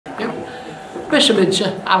Beste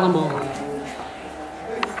mensen, allemaal.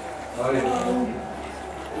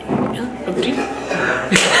 Ja, loopt ie?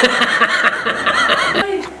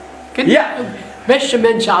 Ja. Beste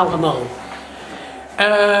mensen allemaal.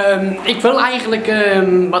 Ik wil eigenlijk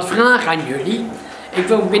wat vragen aan jullie. Ik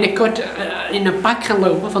wil binnenkort in een pak gaan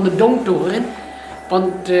lopen van de DomToren.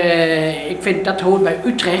 Want ik vind dat hoort bij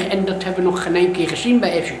Utrecht en dat hebben we nog geen één keer gezien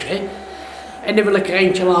bij FC Utrecht. En dan wil ik er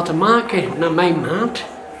eentje laten maken naar mijn maat.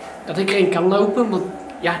 Dat ik erin kan lopen, want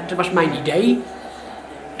ja, dat was mijn idee.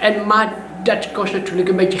 Maar dat kost natuurlijk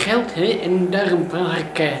een beetje geld, hè? En daarom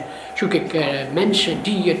zoek ik mensen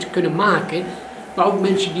die het kunnen maken. Maar ook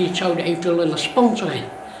mensen die het zouden eventueel willen sponsoren.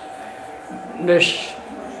 Dus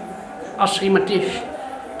als er iemand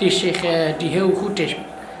is die heel goed is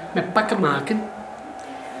met pakken maken.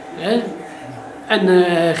 En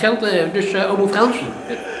geld, dus Omo Frans,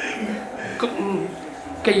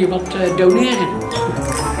 kun je wat doneren.